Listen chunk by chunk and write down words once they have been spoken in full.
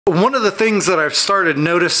One of the things that I've started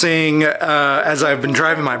noticing as I've been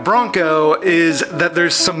driving my Bronco is that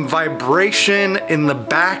there's some vibration in the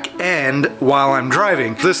back end while I'm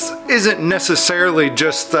driving. This isn't necessarily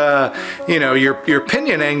just you know, your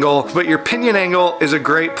pinion angle, but your pinion angle is a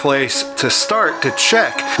great place to start to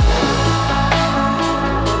check.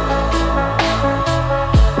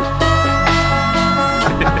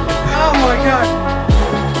 Oh my God.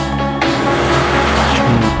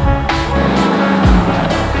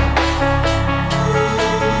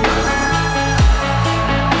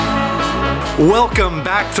 Welcome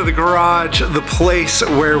back to the garage, the place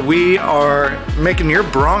where we are making your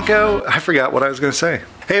Bronco. I forgot what I was gonna say.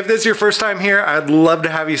 Hey, if this is your first time here, I'd love to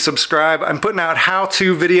have you subscribe. I'm putting out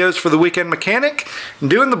how-to videos for the weekend mechanic and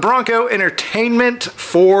doing the Bronco entertainment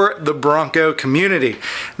for the Bronco community.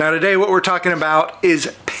 Now today what we're talking about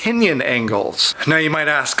is pinion angles. Now you might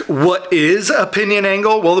ask, what is a pinion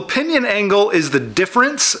angle? Well, the pinion angle is the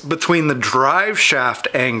difference between the drive shaft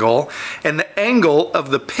angle and the angle of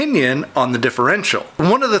the pinion on the differential.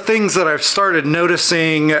 One of the things that I've started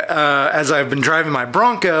noticing as I've been driving my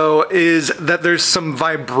Bronco is that there's some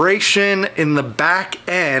vibration in the back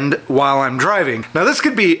end while I'm driving. Now this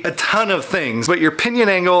could be a ton of things, but your pinion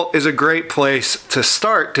angle is a great place to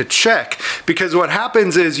start to check, because what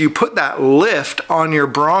happens is you put that lift on your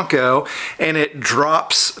Bronco and it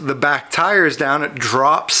drops the back tires down, it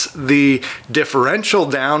drops the differential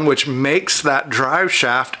down, which makes that drive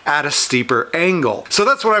shaft at a steeper angle. So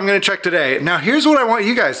that's what I'm going to check today. Now here's what I want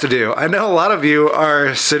you guys to do. I know a lot of you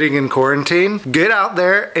are sitting in quarantine. Get out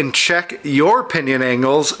there and check your pinion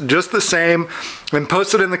angles just the same and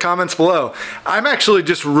post it in the comments below. I'm actually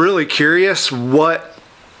just really curious what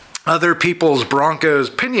other people's Broncos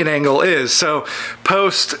pinion angle is. So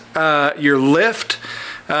post your lift,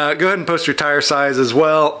 go ahead and post your tire size as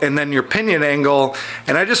well, and then your pinion angle.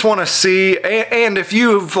 And I just want to see, and if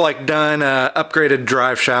you've like done a upgraded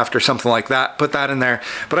drive shaft or something like that, put that in there.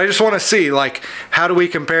 But I just want to see, like, how do we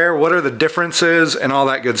compare? What are the differences and all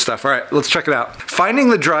that good stuff? All right, let's check it out. Finding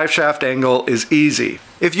the drive shaft angle is easy.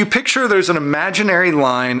 If you picture there's an imaginary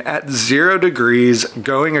line at 0 degrees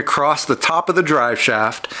going across the top of the drive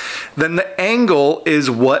shaft, then the angle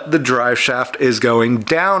is what the drive shaft is going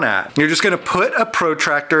down at. You're just going to put a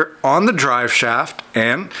protractor on the drive shaft,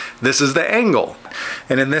 and this is the angle.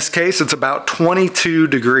 And in this case, it's about 22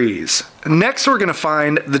 degrees. Next, we're going to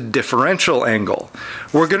find the differential angle.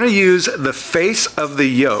 We're going to use the face of the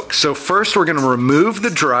yoke. So first, we're going to remove the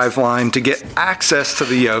drive line to get access to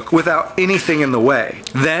the yoke without anything in the way.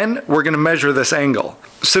 Then, we're going to measure this angle.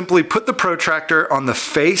 Simply put the protractor on the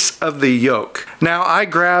face of the yoke. Now I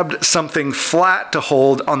grabbed something flat to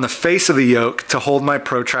hold on the face of the yoke to hold my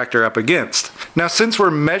protractor up against. Now since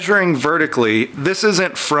we're measuring vertically, this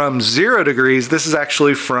isn't from 0 degrees, this is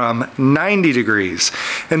actually from 90 degrees.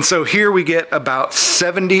 And so here we get about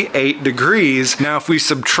 78 degrees. Now if we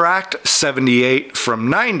subtract 78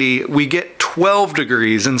 from 90, we get 12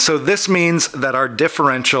 degrees. And so this means that our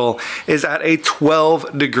differential is at a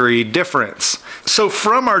 12 degree difference. So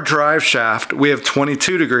from our drive shaft, we have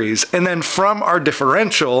 22 degrees. And then from our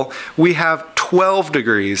differential, we have 12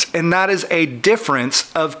 degrees. And that is a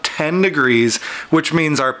difference of 10 degrees, which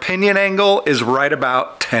means our pinion angle is right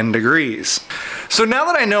about 10 degrees. So now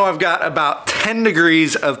that I know I've got about 10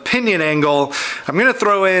 degrees of pinion angle, I'm gonna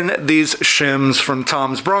throw in these shims from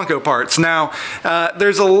Tom's Bronco Parts. Now,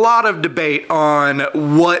 there's a lot of debate on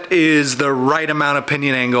what is the right amount of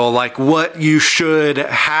pinion angle, like what you should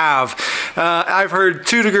have. I've heard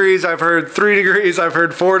 2 degrees, I've heard 3 degrees, I've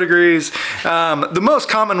heard 4 degrees. The most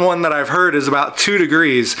common one that I've heard is about 2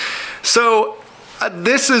 degrees. So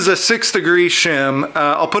this is a 6 degree shim.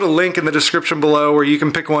 I'll put a link in the description below where you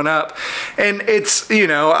can pick one up. And it's, you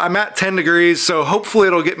know, I'm at 10 degrees, so hopefully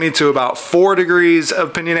it'll get me to about 4 degrees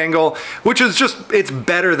of pinion angle, which is just, it's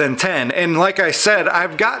better than 10. And like I said,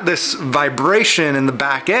 I've got this vibration in the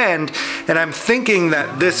back end, and I'm thinking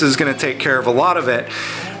that this is gonna take care of a lot of it.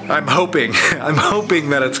 I'm hoping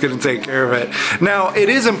that it's gonna take care of it. Now, it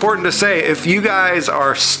is important to say, if you guys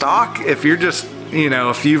are stock, if you're just, you know,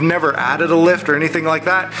 if you've never added a lift or anything like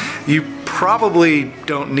that, you probably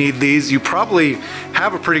don't need these. You probably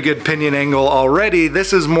have a pretty good pinion angle already.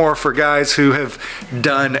 This is more for guys who have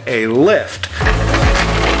done a lift.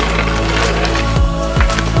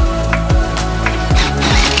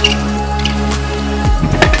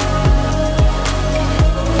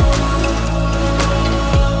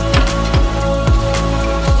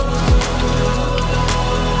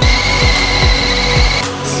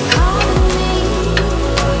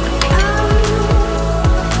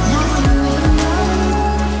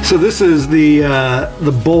 So this is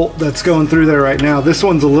the bolt that's going through there right now. This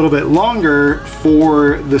one's a little bit longer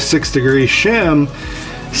for the 6-degree shim.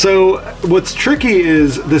 So what's tricky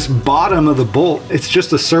is this bottom of the bolt, it's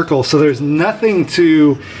just a circle, so there's nothing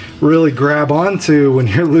to really grab onto when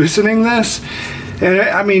you're loosening this. And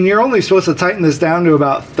I mean, you're only supposed to tighten this down to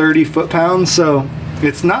about 30 foot-pounds, so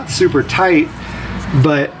it's not super tight,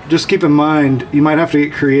 but just keep in mind, you might have to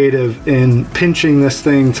get creative in pinching this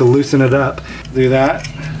thing to loosen it up. Do that,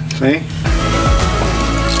 see?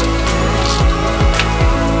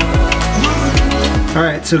 All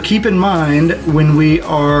right, so keep in mind when we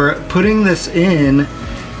are putting this in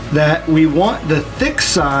that we want the thick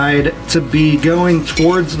side to be going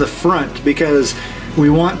towards the front, because we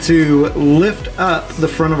want to lift up the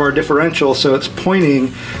front of our differential so it's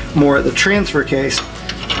pointing more at the transfer case.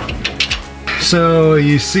 So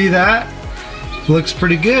you see that? Looks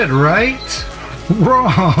pretty good, right?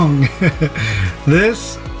 Wrong.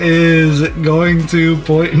 This is going to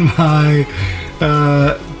point my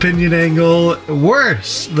pinion angle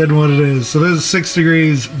worse than what it is. So this is 6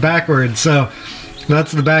 degrees backwards. So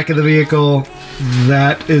that's the back of the vehicle.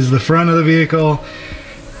 That is the front of the vehicle.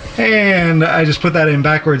 And I just put that in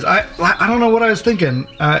backwards. I don't know what I was thinking.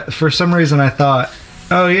 For some reason I thought,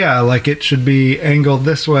 oh yeah, like it should be angled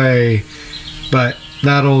this way, but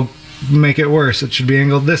that'll make it worse. It should be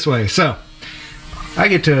angled this way. So I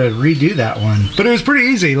get to redo that one. But it was pretty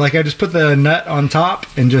easy. Like I just put the nut on top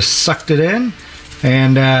and just sucked it in.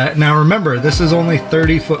 And now remember, this is only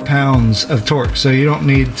 30 foot-pounds of torque, so you don't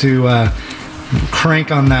need to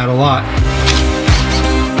crank on that a lot.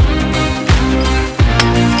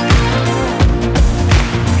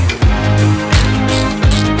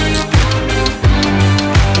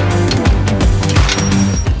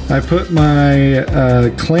 I put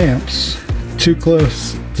my clamps too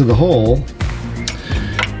close to the hole,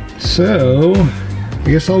 so I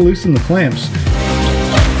guess I'll loosen the clamps.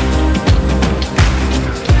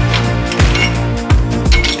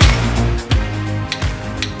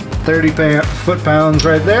 foot-pounds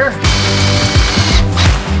right there.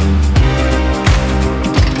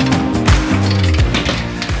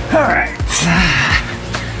 All right.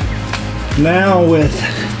 Now with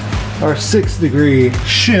our 6-degree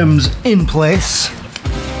shims in place.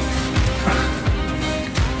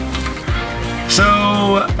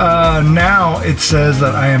 So now it says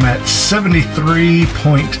that I am at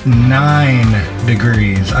 73.9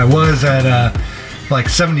 degrees. I was at like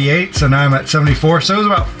 78, so now I'm at 74, so it was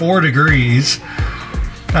about 4 degrees.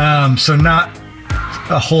 So not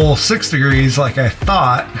a whole 6 degrees like I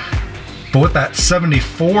thought, but what that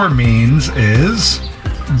 74 means is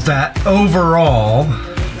that overall,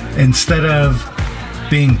 instead of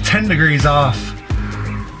being 10 degrees off,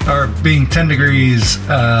 or being 10 degrees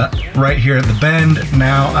right here at the bend,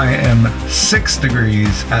 now I am 6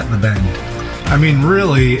 degrees at the bend. I mean,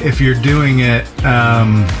 really, if you're doing it,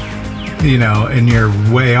 you know, and you're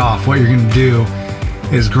way off, what you're gonna do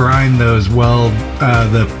is grind those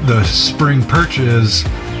the spring perches,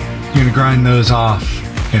 you're gonna grind those off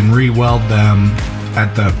and re-weld them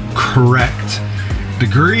at the correct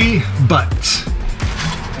degree, but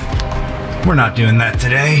we're not doing that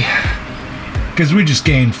today because we just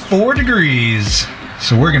gained 4 degrees.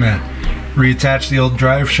 So we're gonna reattach the old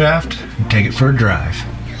drive shaft and take it for a drive.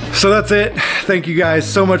 So that's it. Thank you guys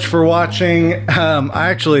so much for watching. I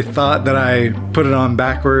actually thought that I put it on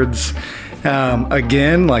backwards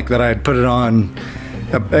again, like that I'd put it on,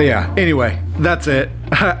 yeah, anyway, that's it.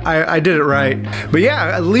 I did it right. But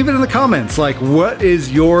yeah, leave it in the comments, like what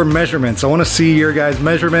is your measurements? I wanna see your guys'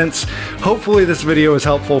 measurements. Hopefully this video is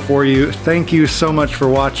helpful for you. Thank you so much for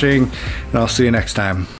watching, and I'll see you next time.